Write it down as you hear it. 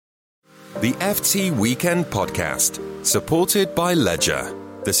The FT Weekend Podcast, supported by Ledger,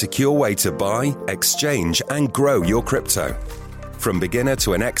 the secure way to buy, exchange, and grow your crypto. From beginner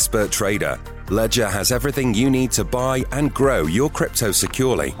to an expert trader, Ledger has everything you need to buy and grow your crypto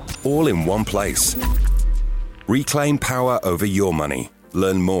securely, all in one place. Reclaim power over your money.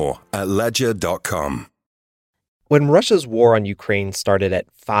 Learn more at ledger.com. When Russia's war on Ukraine started at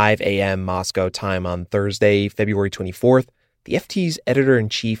 5 a.m. Moscow time on Thursday, February 24th, the FT's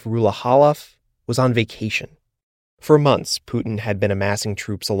editor-in-chief, Rula Khalaf, was on vacation. For months, Putin had been amassing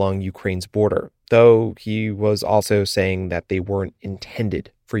troops along Ukraine's border, though he was also saying that they weren't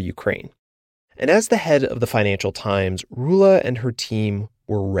intended for Ukraine. And as the head of the Financial Times, Rula and her team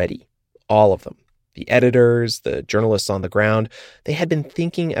were ready, all of them. The editors, the journalists on the ground, they had been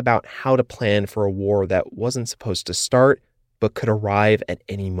thinking about how to plan for a war that wasn't supposed to start, but could arrive at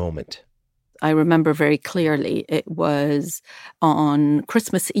any moment. I remember very clearly it was on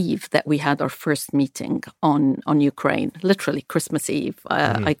Christmas Eve that we had our first meeting on Ukraine, literally Christmas Eve.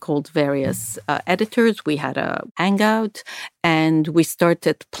 I called various editors. We had a hangout and we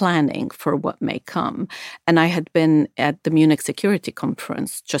started planning for what may come. And I had been at the Munich Security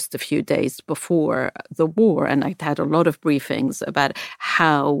Conference just a few days before the war, and I'd had a lot of briefings about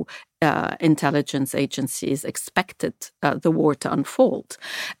how intelligence agencies expected the war to unfold.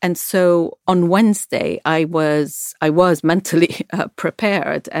 And so on Wednesday, I was mentally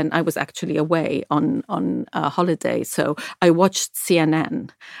prepared, and I was actually away on a holiday. So I watched CNN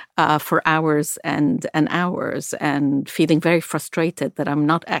for hours and hours, and feeling very frustrated that I'm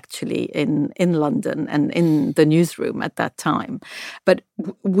not actually in London and in the newsroom at that time. But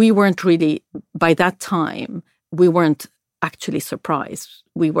we weren't really, by that time, we weren't actually surprised.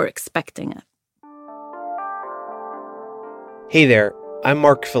 We were expecting it. Hey there, I'm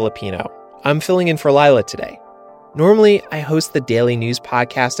Mark Filipino. I'm filling in for Lila today. Normally, I host the daily news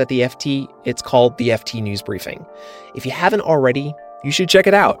podcast at the FT. It's called the FT News Briefing. If you haven't already, you should check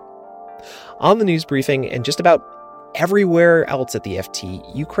it out. On the news briefing and just about everywhere else at the FT,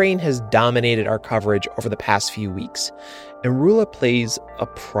 Ukraine has dominated our coverage over the past few weeks, and Rula plays a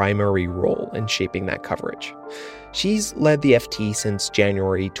primary role in shaping that coverage. She's led the FT since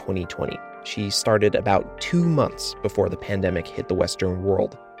January 2020. She started about 2 months before the pandemic hit the Western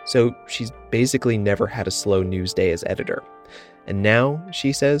world, so she's basically never had a slow news day as editor. And now,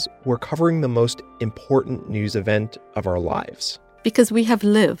 she says, we're covering the most important news event of our lives. Because we have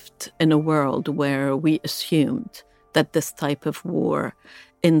lived in a world where we assumed that this type of war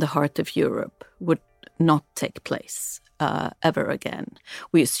in the heart of Europe would not take place ever again.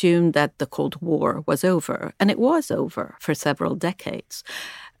 We assumed that the Cold War was over, and it was over for several decades.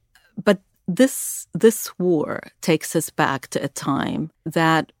 But this war takes us back to a time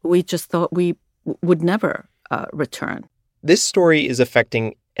that we just thought we would never return. This story is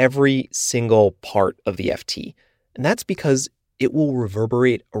affecting every single part of the FT, and that's because it will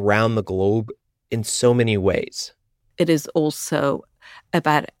reverberate around the globe in so many ways. It is also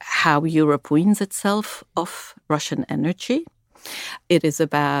about how Europe weans itself off Russian energy. It is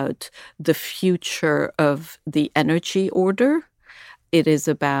about the future of the energy order. It is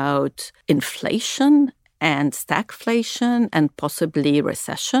about inflation and stagflation and possibly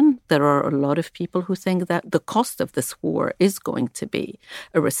recession. There are a lot of people who think that the cost of this war is going to be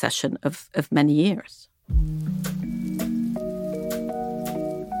a recession of many years.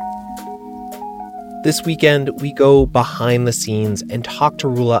 This weekend, we go behind the scenes and talk to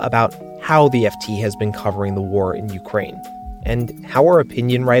Rula about how the FT has been covering the war in Ukraine and how our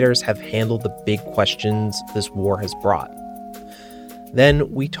opinion writers have handled the big questions this war has brought.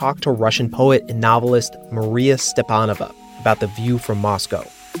 Then we talk to Russian poet and novelist Maria Stepanova about the view from Moscow.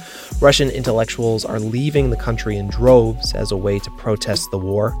 Russian intellectuals are leaving the country in droves as a way to protest the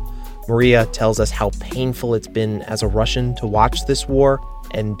war. Maria tells us how painful it's been as a Russian to watch this war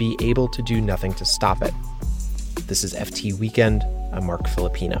and be able to do nothing to stop it. This is FT Weekend. I'm Mark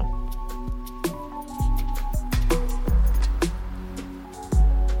Filipino.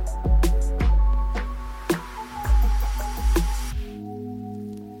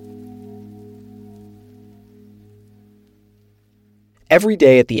 Every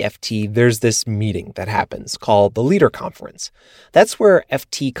day at the FT, there's this meeting that happens called the Leader Conference. That's where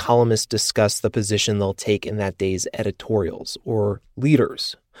FT columnists discuss the position they'll take in that day's editorials, or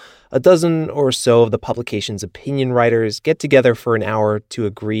leaders. A dozen or so of the publication's opinion writers get together for an hour to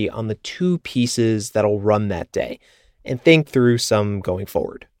agree on the 2 pieces that'll run that day and think through some going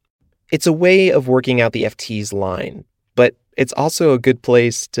forward. It's a way of working out the FT's line, but it's also a good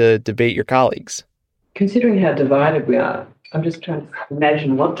place to debate your colleagues. Considering how divided we are, I'm just trying to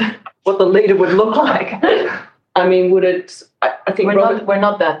imagine what the leader would look like. I mean, would it? I think we're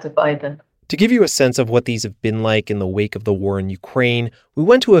not that divided. To give you a sense of what these have been like in the wake of the war in Ukraine, we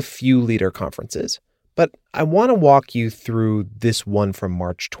went to a few leader conferences. But I want to walk you through this one from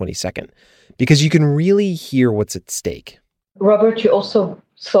March 22nd, because you can really hear what's at stake. Robert, you also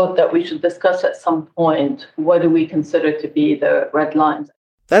thought that we should discuss at some point what do we consider to be the red lines.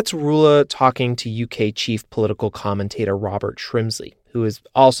 That's Rula talking to UK chief political commentator Robert Shrimsley, who is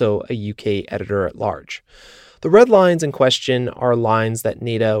also a UK editor-at-large. The red lines in question are lines that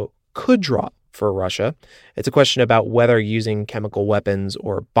NATO could draw for Russia. It's a question about whether using chemical weapons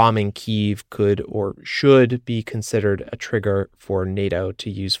or bombing Kyiv could or should be considered a trigger for NATO to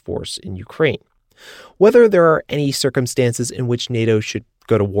use force in Ukraine. Whether there are any circumstances in which NATO should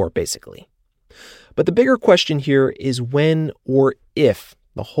go to war, basically. But the bigger question here is when or if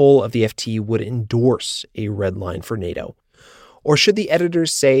the whole of the FT would endorse a red line for NATO. Or should the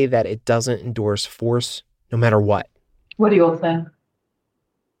editors say that it doesn't endorse force no matter what? What do you all think?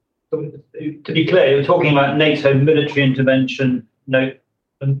 To be clear, you're talking about NATO military intervention,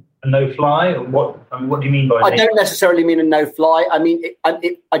 no-fly? What do you mean by I NATO? don't necessarily mean a no-fly. I mean,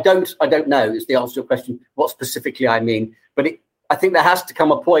 I don't know is the answer to your question, what specifically I mean. But I think there has to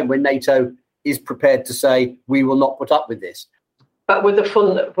come a point when NATO is prepared to say, we will not put up with this. But with the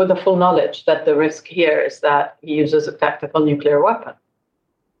full knowledge that the risk here is that he uses a tactical nuclear weapon.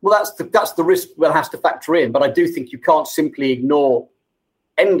 Well, that's the risk one has to factor in. But I do think you can't simply ignore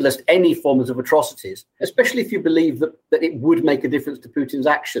any forms of atrocities, especially if you believe that it would make a difference to Putin's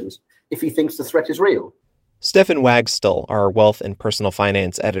actions if he thinks the threat is real. Stefan Wagstall, our wealth and personal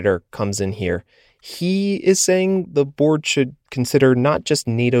finance editor, comes in here. He is saying the board should consider not just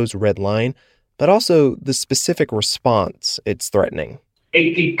NATO's red line, but also the specific response it's threatening.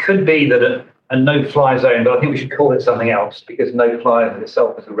 It could be that a no-fly zone, but I think we should call it something else, because no-fly in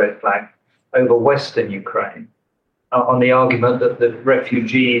itself is a red flag over Western Ukraine, on the argument that the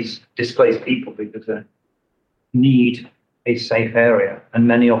refugees, displaced people, because they need a safe area, and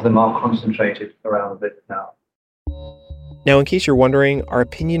many of them are concentrated around it now. Now, in case you're wondering, our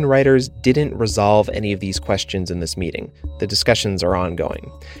opinion writers didn't resolve any of these questions in this meeting. The discussions are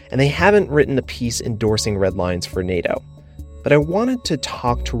ongoing, and they haven't written a piece endorsing red lines for NATO. But I wanted to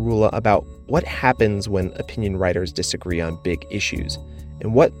talk to Rula about what happens when opinion writers disagree on big issues,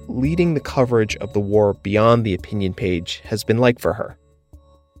 and what leading the coverage of the war beyond the opinion page has been like for her.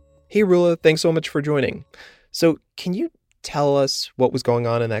 Hey, Rula, thanks so much for joining. So can you tell us what was going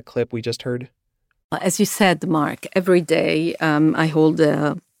on in that clip we just heard? As you said, Mark, every day I hold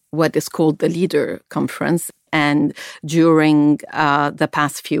what is called the Leader Conference. And during the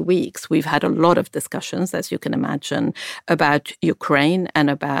past few weeks, we've had a lot of discussions, as you can imagine, about Ukraine and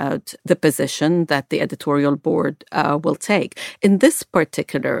about the position that the editorial board will take. In this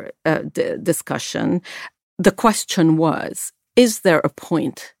particular discussion, the question was, is there a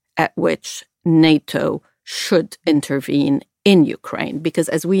point at which NATO should intervene in Ukraine? Because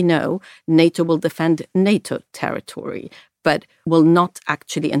as we know, NATO will defend NATO territory, but will not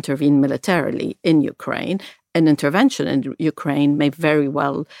actually intervene militarily in Ukraine. An intervention in Ukraine may very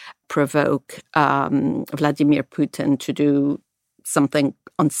well provoke Vladimir Putin to do something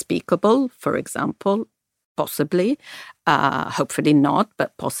unspeakable, for example, possibly, hopefully not,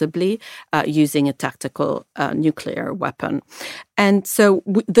 but possibly using a tactical nuclear weapon. And so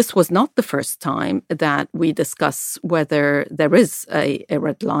this was not the first time that we discuss whether there is a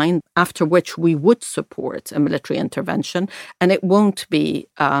red line after which we would support a military intervention, and it won't be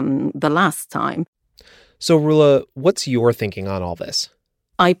the last time. So, Rula, what's your thinking on all this?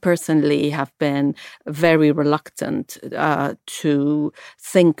 I personally have been very reluctant to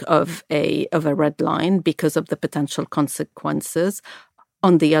think of a red line because of the potential consequences.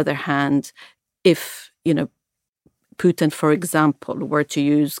 On the other hand, if Putin, for example, were to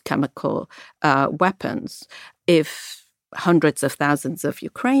use chemical weapons, if hundreds of thousands of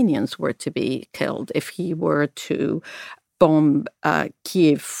Ukrainians were to be killed, if he were to bomb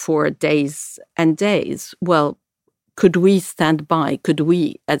Kyiv for days and days, well, could we stand by? Could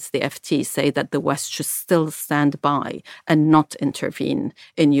we, as the FT, say that the West should still stand by and not intervene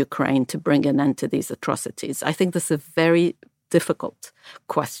in Ukraine to bring an end to these atrocities? I think this is a very difficult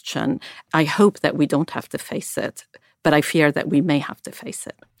question. I hope that we don't have to face it, but I fear that we may have to face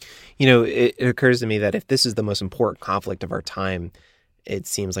it. It occurs to me that if this is the most important conflict of our time, it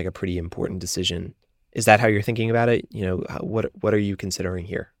seems like a pretty important decision. Is that how you're thinking about it? What are you considering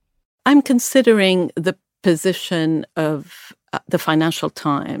here? I'm considering the position of the Financial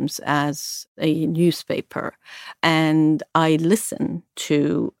Times as a newspaper, and I listen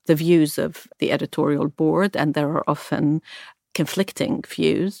to the views of the editorial board, and there are often conflicting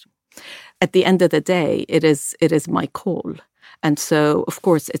views. At the end of the day, it is my call, And so, of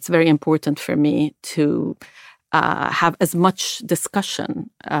course, it's very important for me to have as much discussion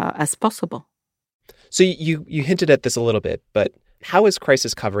as possible. So you hinted at this a little bit, but how is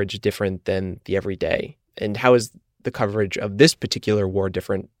crisis coverage different than the everyday? And how is the coverage of this particular war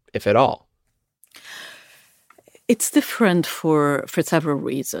different, if at all? It's different for several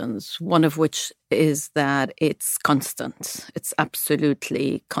reasons, one of which is that it's constant. It's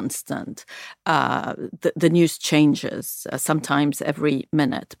absolutely constant. The news changes sometimes every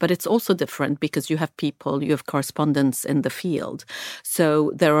minute, but it's also different because you have people, you have correspondents in the field.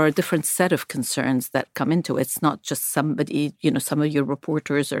 So there are a different set of concerns that come into it. It's not just somebody, some of your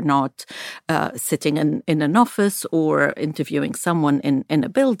reporters are not sitting in an office or interviewing someone in a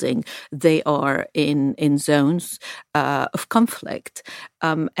building. They are in zones of conflict.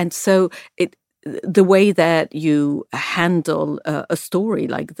 And so the way that you handle a story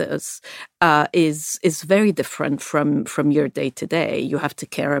like this is very different from your day to day. You have to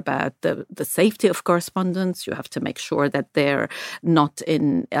care about the safety of correspondents. You have to make sure that they're not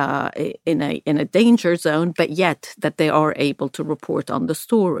in a danger zone, but yet that they are able to report on the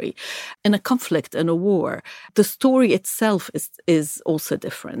story. In a conflict, in a war, the story itself is also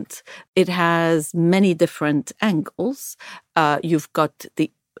different. It has many different angles. You've got the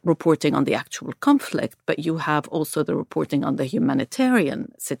reporting on the actual conflict, but you have also the reporting on the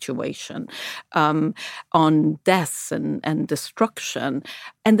humanitarian situation, on deaths and destruction.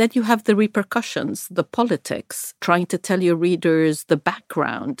 And then you have the repercussions, the politics, trying to tell your readers the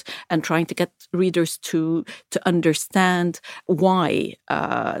background and trying to get readers to understand why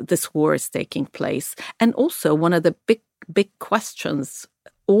this war is taking place. And also one of the big questions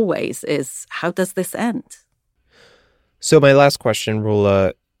always is, how does this end? So my last question,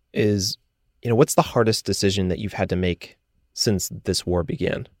 Roula, is, what's the hardest decision that you've had to make since this war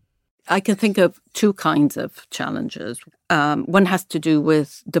began? I can think of two kinds of challenges. One has to do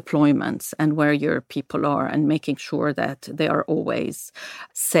with deployments and where your people are and making sure that they are always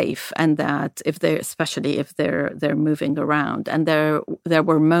safe, and that especially if they're moving around. And there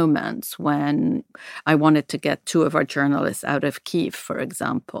were moments when I wanted to get two of our journalists out of Kyiv, for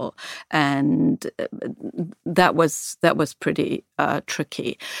example, and that was pretty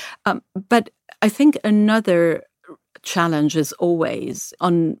tricky. But I think another challenge is always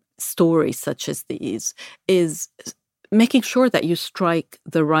on stories such as these is making sure that you strike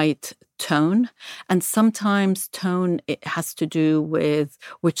the right tone. And sometimes tone, it has to do with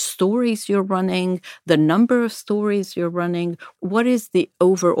which stories you're running, the number of stories you're running, what is the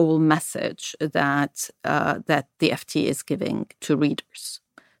overall message that the FT is giving to readers.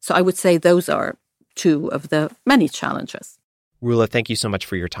 So I would say those are two of the many challenges. Roula, thank you so much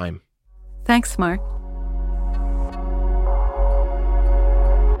for your time. Thanks, Mark.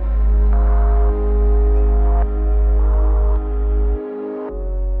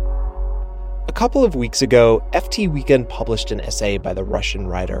 A couple of weeks ago, FT Weekend published an essay by the Russian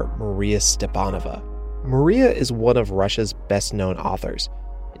writer Maria Stepanova. Maria is one of Russia's best-known authors.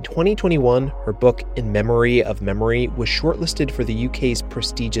 In 2021, her book In Memory of Memory was shortlisted for the UK's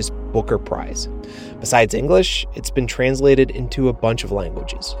prestigious Booker Prize. Besides English, it's been translated into a bunch of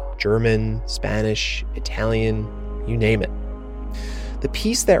languages: German, Spanish, Italian, you name it. The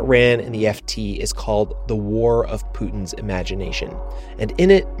piece that ran in the FT is called The War of Putin's Imagination, and in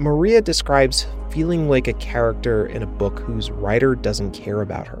it, Maria describes feeling like a character in a book whose writer doesn't care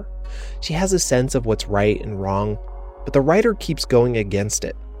about her. She has a sense of what's right and wrong, but the writer keeps going against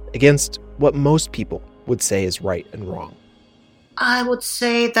it, against what most people would say is right and wrong. I would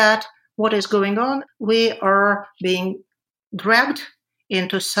say that what is going on, we are being dragged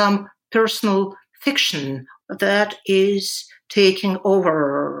into some personal fiction that is taking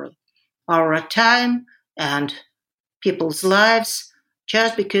over our time and people's lives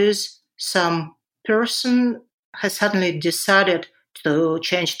just because some person has suddenly decided to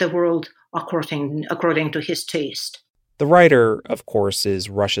change the world according to his taste. The writer, of course, is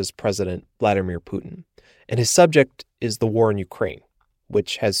Russia's President Vladimir Putin, and his subject is the war in Ukraine,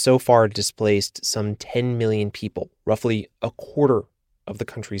 which has so far displaced some 10 million people, roughly a quarter of the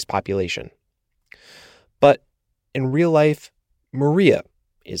country's population. But in real life, Maria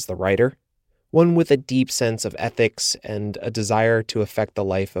is the writer, one with a deep sense of ethics and a desire to affect the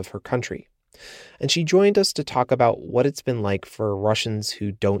life of her country. And she joined us to talk about what it's been like for Russians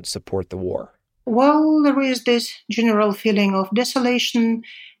who don't support the war. Well, there is this general feeling of desolation,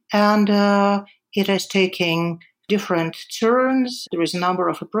 and it is taking different turns. There is a number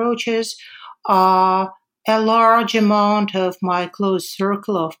of approaches. A large amount of my close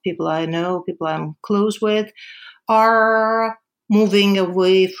circle of people I know, people I'm close with, are moving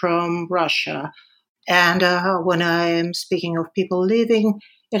away from Russia. And when I am speaking of people leaving,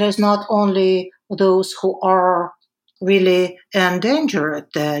 it is not only those who are really endangered,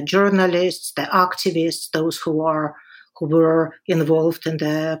 the journalists, the activists, those who were involved in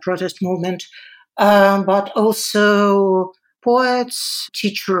the protest movement, but also poets,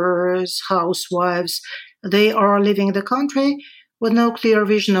 teachers, housewives. They are leaving the country with no clear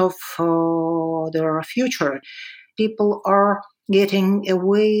vision of their future. People are getting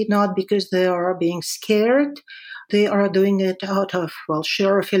away not because they are being scared. They are doing it out of,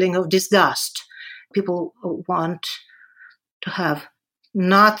 sheer feeling of disgust. People want to have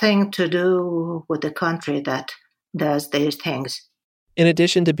nothing to do with the country that does these things. In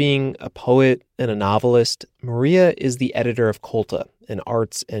addition to being a poet and a novelist, Maria is the editor of Kolta, an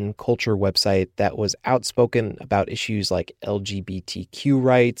arts and culture website that was outspoken about issues like LGBTQ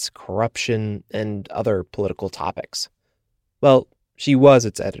rights, corruption, and other political topics. Well, she was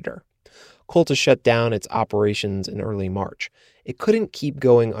its editor. Kolta shut down its operations in early March. It couldn't keep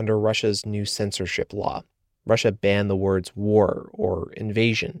going under Russia's new censorship law. Russia banned the words war or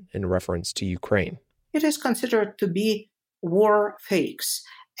invasion in reference to Ukraine. It is considered to be war fakes.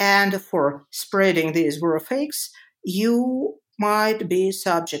 And for spreading these war fakes, you might be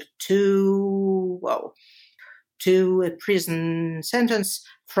subject to a prison sentence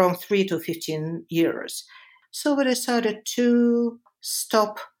from 3 to 15 years. So we decided to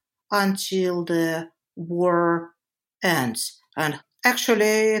stop until the war ends. And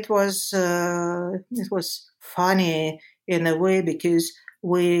actually, it was funny in a way because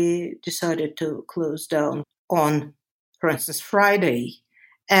we decided to close down on, for instance, Friday,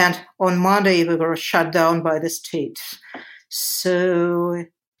 and on Monday we were shut down by the state. So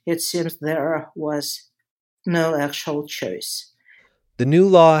it seems there was no actual choice. The new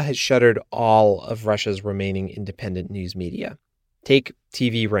law has shuttered all of Russia's remaining independent news media. Take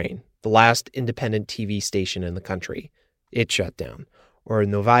TV Rain, the last independent TV station in the country. It shut down. Or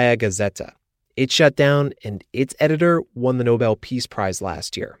Novaya Gazeta. It shut down, and its editor won the Nobel Peace Prize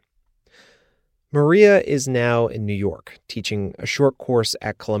last year. Maria is now in New York, teaching a short course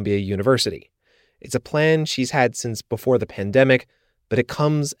at Columbia University. It's a plan she's had since before the pandemic, but it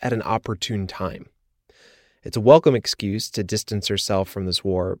comes at an opportune time. It's a welcome excuse to distance herself from this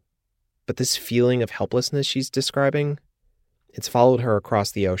war, but this feeling of helplessness she's describing, it's followed her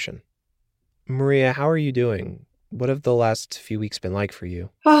across the ocean. Maria, how are you doing? What have the last few weeks been like for you?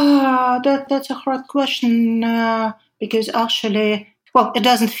 That's a hard question because actually, it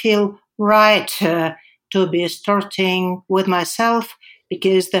doesn't feel right to be starting with myself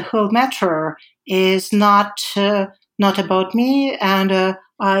because the whole matter is not about me and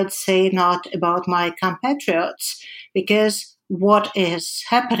I'd say not about my compatriots because what is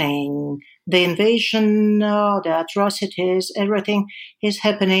happening, the invasion, the atrocities, everything is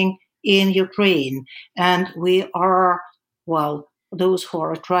happening in Ukraine. And we are, those who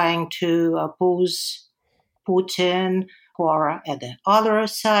are trying to oppose Putin, who are at the other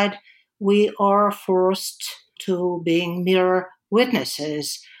side, we are forced to being mere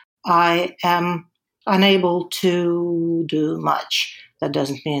witnesses. I am unable to do much. That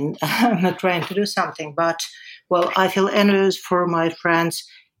doesn't mean I'm not trying to do something, but, I feel envious for my friends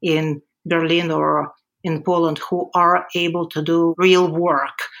in Berlin or in Poland who are able to do real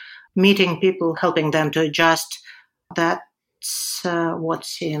work, meeting people, helping them to adjust. That's what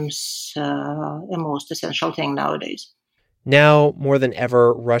seems a most essential thing nowadays. Now, more than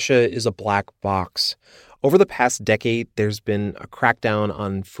ever, Russia is a black box. Over the past decade, there's been a crackdown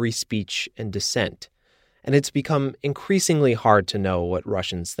on free speech and dissent, and it's become increasingly hard to know what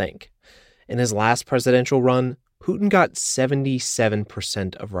Russians think. In his last presidential run, Putin got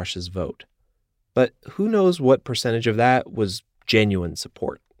 77% of Russia's vote. But who knows what percentage of that was genuine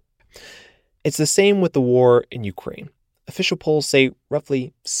support? It's the same with the war in Ukraine. Official polls say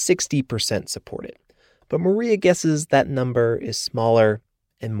roughly 60% support it. But Maria guesses that number is smaller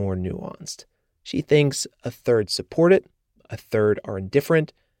and more nuanced. She thinks a third support it, a third are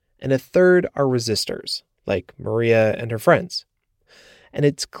indifferent, and a third are resistors, like Maria and her friends. And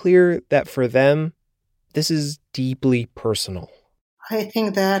it's clear that for them, this is deeply personal. I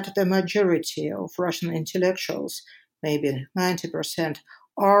think that the majority of Russian intellectuals, maybe 90%,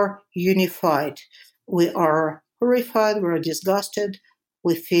 are unified. We are horrified, we're disgusted,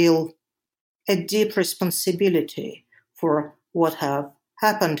 we feel a deep responsibility for what have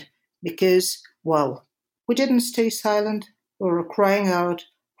happened because, we didn't stay silent, we were crying out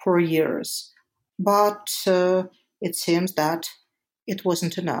for years. But it seems that it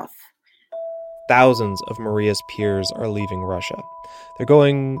wasn't enough. Thousands of Maria's peers are leaving Russia. They're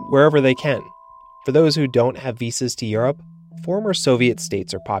going wherever they can. For those who don't have visas to Europe, former Soviet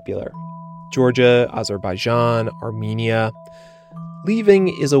states are popular. Georgia, Azerbaijan, Armenia. Leaving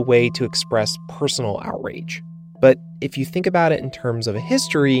is a way to express personal outrage. But if you think about it in terms of a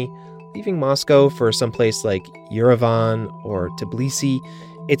history, leaving Moscow for someplace like Yerevan or Tbilisi,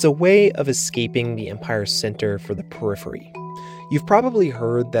 it's a way of escaping the empire's center for the periphery. You've probably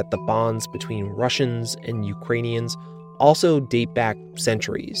heard that the bonds between Russians and Ukrainians also date back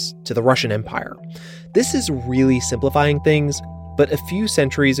centuries to the Russian Empire. This is really simplifying things, but a few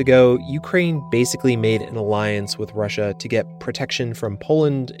centuries ago, Ukraine basically made an alliance with Russia to get protection from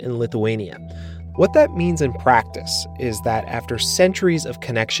Poland and Lithuania. What that means in practice is that after centuries of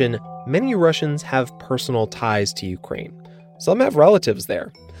connection, many Russians have personal ties to Ukraine. Some have relatives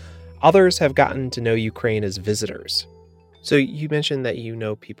there. Others have gotten to know Ukraine as visitors. So you mentioned that you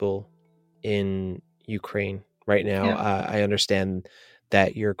know people in Ukraine right now. Yeah. I understand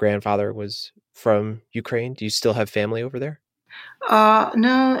that your grandfather was from Ukraine. Do you still have family over there?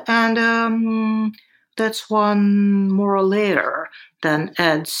 No, and that's one more layer that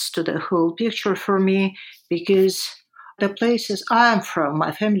adds to the whole picture for me, because the places I'm from,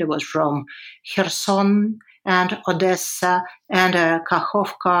 my family was from Kherson and Odessa and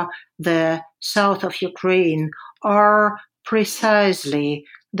Kakhovka, the south of Ukraine, are precisely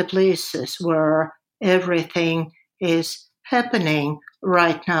the places where everything is happening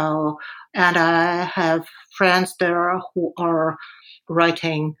right now. And I have friends there who are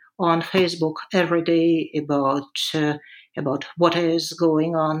writing on Facebook every day about what is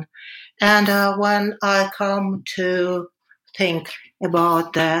going on. And when I come to think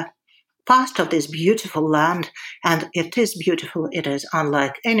about the past of this beautiful land, and it is beautiful, it is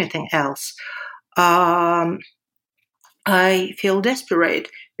unlike anything else, I feel desperate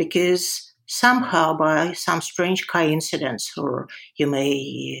because somehow, by some strange coincidence, or you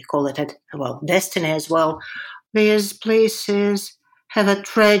may call it, destiny as well, these places have a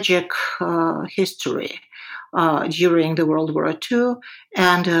tragic history during the World War II,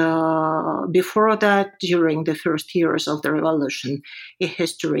 and before that, during the first years of the revolution, a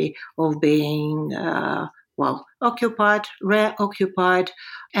history of being, occupied, reoccupied,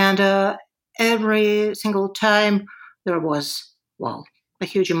 and every single time there was, a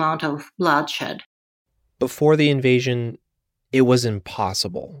huge amount of bloodshed. Before the invasion, it was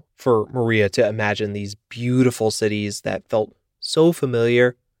impossible for Maria to imagine these beautiful cities that felt so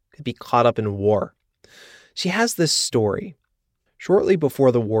familiar could be caught up in war. She has this story. Shortly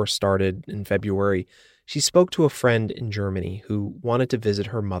before the war started in February, she spoke to a friend in Germany who wanted to visit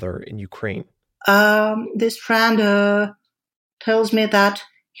her mother in Ukraine. This friend tells me that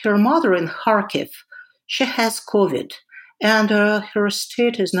her mother in Kharkiv, she has COVID, and her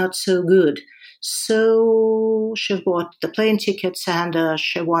state is not so good. So she bought the plane tickets, and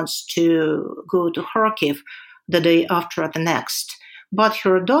she wants to go to Kharkiv the day after the next. But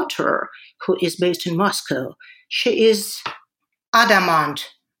her daughter, who is based in Moscow, she is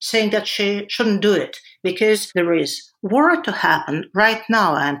adamant, saying that she shouldn't do it because there is war to happen right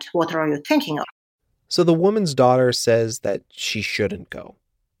now, and what are you thinking of? So the woman's daughter says that she shouldn't go.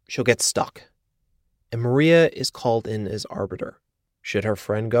 She'll get stuck. And Maria is called in as arbiter. Should her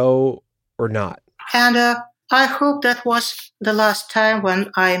friend go or not? And I hope that was the last time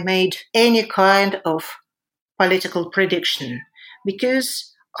when I made any kind of political prediction,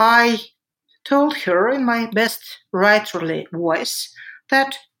 because I told her in my best writerly voice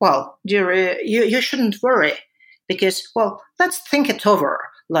that, dearie, you shouldn't worry, because, let's think it over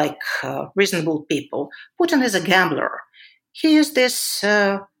like reasonable people. Putin is a gambler. He is this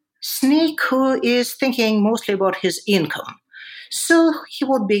snake who is thinking mostly about his income. So he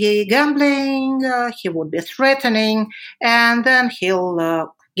would be gambling, he would be threatening, and then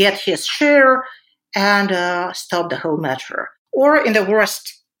he'll get his share and stop the whole matter. Or in the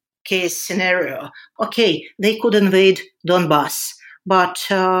worst case scenario, okay, they could invade Donbass, but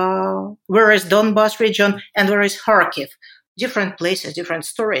where is Donbass region and where is Kharkiv? Different places, different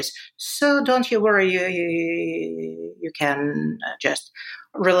stories. So don't you worry, you can just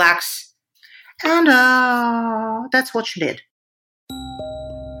relax. And that's what she did.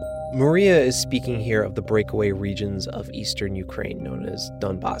 Maria is speaking here of the breakaway regions of eastern Ukraine known as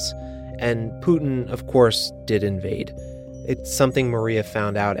Donbass. And Putin, of course, did invade. It's something Maria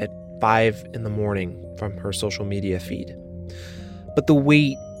found out at 5 a.m. from her social media feed. But the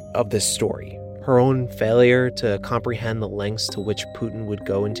weight of this story, her own failure to comprehend the lengths to which Putin would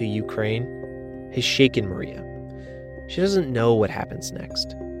go into Ukraine, has shaken Maria. She doesn't know what happens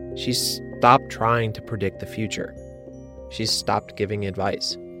next. She's stopped trying to predict the future. She's stopped giving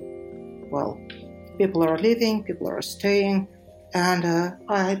advice. People are leaving, people are staying, and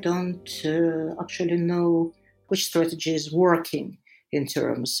I don't actually know which strategy is working in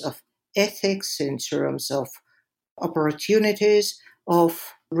terms of ethics, in terms of opportunities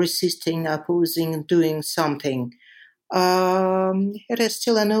of resisting, opposing, doing something. It is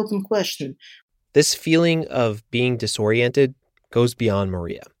still an open question. This feeling of being disoriented goes beyond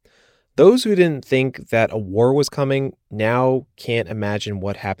Maria. Those who didn't think that a war was coming now can't imagine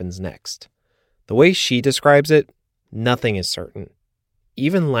what happens next. The way she describes it, nothing is certain.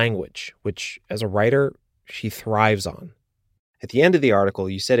 Even language, which as a writer, she thrives on. At the end of the article,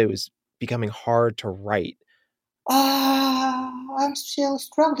 you said it was becoming hard to write. I'm still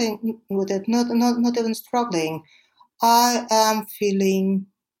struggling with it, not even struggling. I am feeling,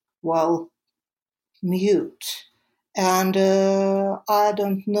 mute. And I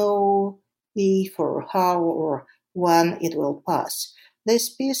don't know if or how or when it will pass. This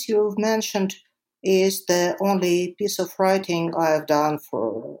piece you've mentioned is the only piece of writing I've done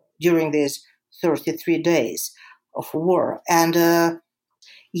during these 33 days of war. And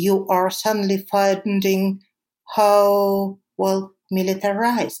you are suddenly finding how,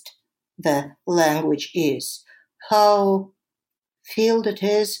 militarized the language is, how filled it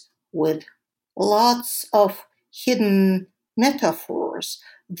is with lots of hidden metaphors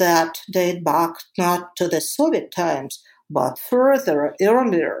that date back not to the Soviet times, but further,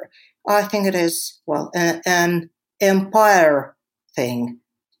 earlier. I think it is, an empire thing,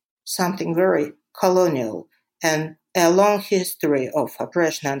 something very colonial, and a long history of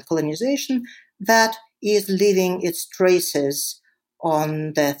oppression and colonization that is leaving its traces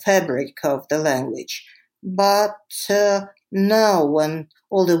on the fabric of the language. But now, when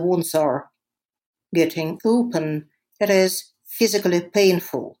all the wounds are getting open, it is physically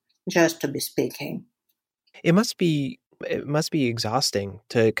painful just to be speaking. It must be exhausting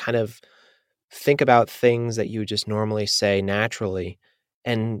to kind of think about things that you just normally say naturally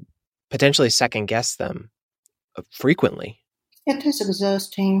and potentially second guess them frequently. It is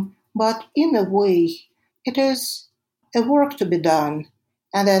exhausting, but in a way, it is a work to be done,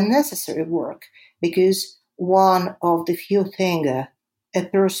 and a necessary work, because one of the few things a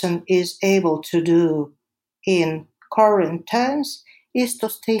person is able to do in current times is to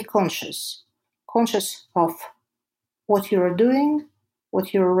stay conscious of what you're doing,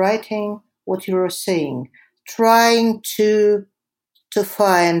 what you're writing, what you're saying, trying to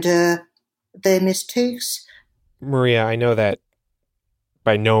find the mistakes. Maria, I know that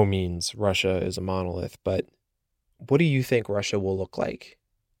by no means Russia is a monolith, but what do you think Russia will look like?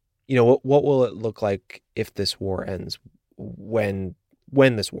 What will it look like if this war ends? When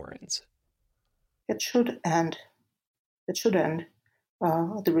this war ends? It should end. It should end.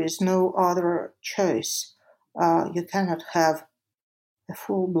 There is no other choice. You cannot have a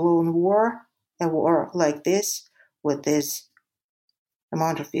full-blown a war like this, with this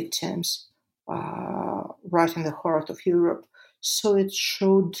amount of victims, right in the heart of Europe. So it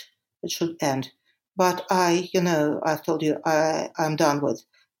should end. But I told you I'm done with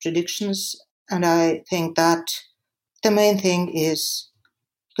predictions, and I think that the main thing is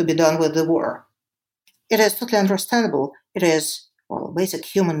to be done with the war. It is totally understandable. It is, basic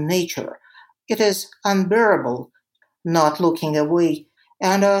human nature. It is unbearable not looking away.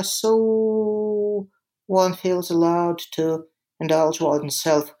 And so one feels allowed to indulge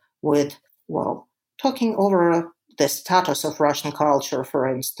oneself with, talking over the status of Russian culture, for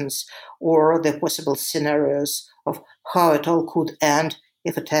instance, or the possible scenarios of how it all could end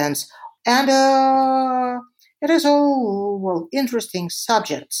if it ends. And it is all, interesting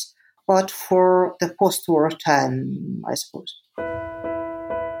subjects, but for the post-war time, I suppose.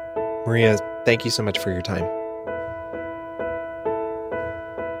 Maria, thank you so much for your time.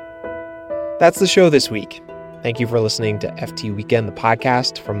 That's the show this week. Thank you for listening to FT Weekend, the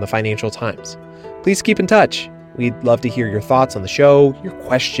podcast from the Financial Times. Please keep in touch. We'd love to hear your thoughts on the show, your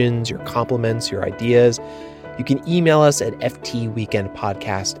questions, your compliments, your ideas. You can email us at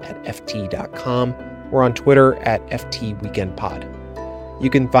ftweekendpodcast@ft.com. We're on Twitter at ftweekendpod. You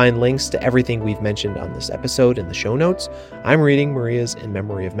can find links to everything we've mentioned on this episode in the show notes. I'm reading Maria's In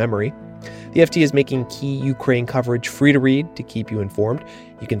Memory of Memory. The FT is making key Ukraine coverage free to read to keep you informed.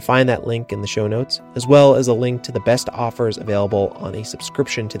 You can find that link in the show notes, as well as a link to the best offers available on a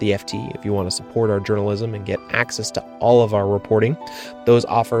subscription to the FT if you want to support our journalism and get access to all of our reporting. Those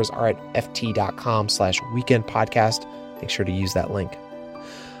offers are at ft.com/weekendpodcast. Make sure to use that link.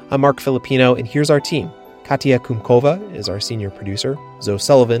 I'm Mark Filipino, and here's our team. Katia Kumkova is our senior producer, Zoe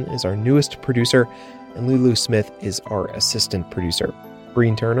Sullivan is our newest producer, and Lulu Smith is our assistant producer.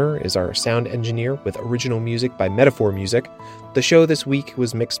 Breen Turner is our sound engineer with original music by Metaphor Music. The show this week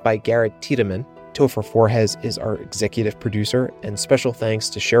was mixed by Garrett Tiedemann. Topher Forhes is our executive producer, and special thanks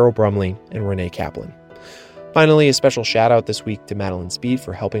to Cheryl Brumley and Renee Kaplan. Finally, a special shout out this week to Madeline Speed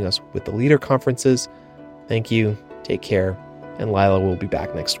for helping us with the leader conferences. Thank you, take care, and Lila will be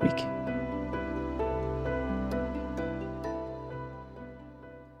back next week.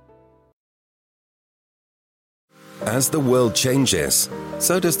 As the world changes,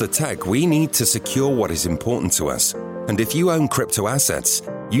 so does the tech we need to secure what is important to us. And if you own crypto assets,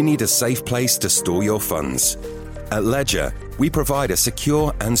 you need a safe place to store your funds. At Ledger, we provide a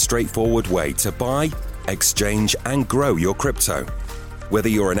secure and straightforward way to buy, exchange, and grow your crypto. Whether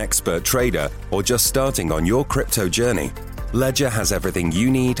you're an expert trader or just starting on your crypto journey, Ledger has everything you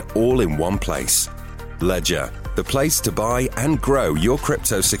need all in one place. Ledger, the place to buy and grow your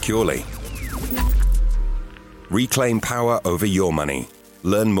crypto securely. Reclaim power over your money.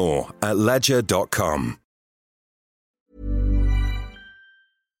 Learn more at ledger.com.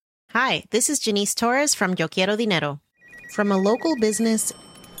 Hi, this is Janice Torres from Yo Quiero Dinero. From a local business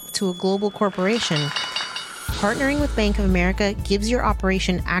to a global corporation, partnering with Bank of America gives your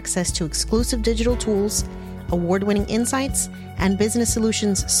operation access to exclusive digital tools, award-winning insights, and business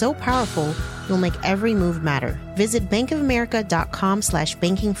solutions so powerful you'll make every move matter. Visit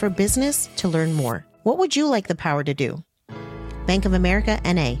bankofamerica.com/banking for business to learn more. What would you like the power to do? Bank of America,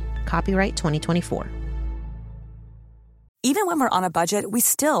 N.A. Copyright 2024. Even when we're on a budget, we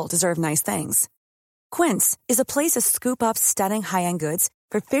still deserve nice things. Quince is a place to scoop up stunning high-end goods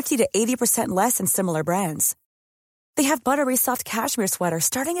for 50 to 80% less than similar brands. They have buttery soft cashmere sweaters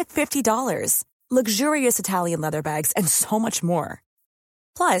starting at $50, luxurious Italian leather bags, and so much more.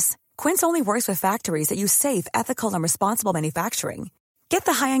 Plus, Quince only works with factories that use safe, ethical, and responsible manufacturing. Get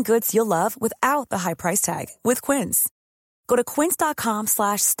the high-end goods you'll love without the high price tag with Quince. Go to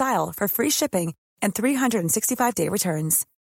quince.com/style for free shipping and 365-day returns.